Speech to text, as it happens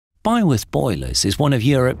Byworth Boilers is one of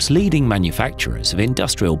Europe's leading manufacturers of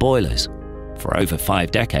industrial boilers. For over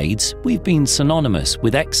 5 decades, we've been synonymous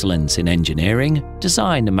with excellence in engineering,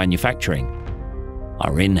 design and manufacturing.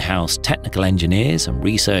 Our in-house technical engineers and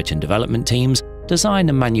research and development teams design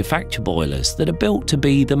and manufacture boilers that are built to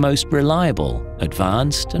be the most reliable,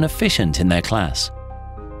 advanced and efficient in their class.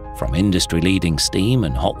 From industry-leading steam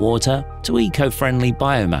and hot water to eco-friendly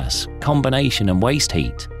biomass, combination and waste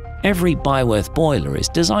heat, every Byworth boiler is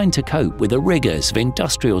designed to cope with the rigours of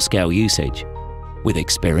industrial-scale usage. With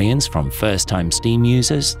experience from first-time steam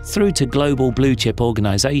users through to global blue-chip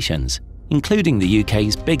organisations, including the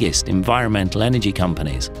UK's biggest environmental energy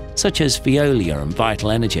companies, such as Veolia and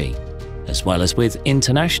Vital Energy, as well as with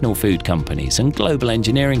international food companies and global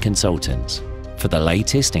engineering consultants. For the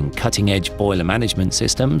latest in cutting-edge boiler management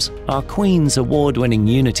systems, our Queen's award-winning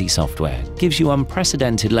Unity software gives you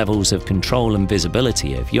unprecedented levels of control and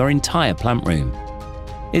visibility of your entire plant room.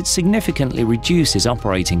 It significantly reduces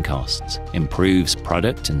operating costs, improves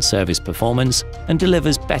product and service performance, and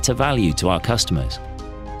delivers better value to our customers.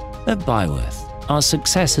 At Byworth, our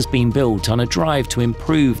success has been built on a drive to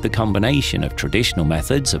improve the combination of traditional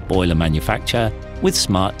methods of boiler manufacture with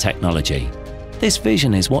smart technology. This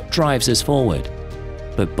vision is what drives us forward.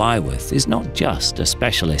 But Byworth is not just a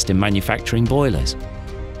specialist in manufacturing boilers.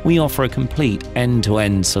 We offer a complete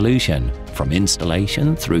end-to-end solution, from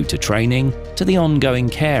installation through to training to the ongoing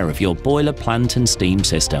care of your boiler plant and steam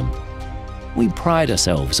system. We pride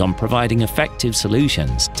ourselves on providing effective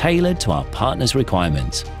solutions tailored to our partners'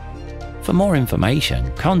 requirements. For more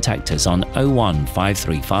information, contact us on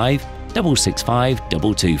 01535 665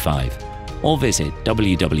 225 or visit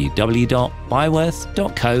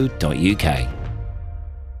www.byworth.co.uk.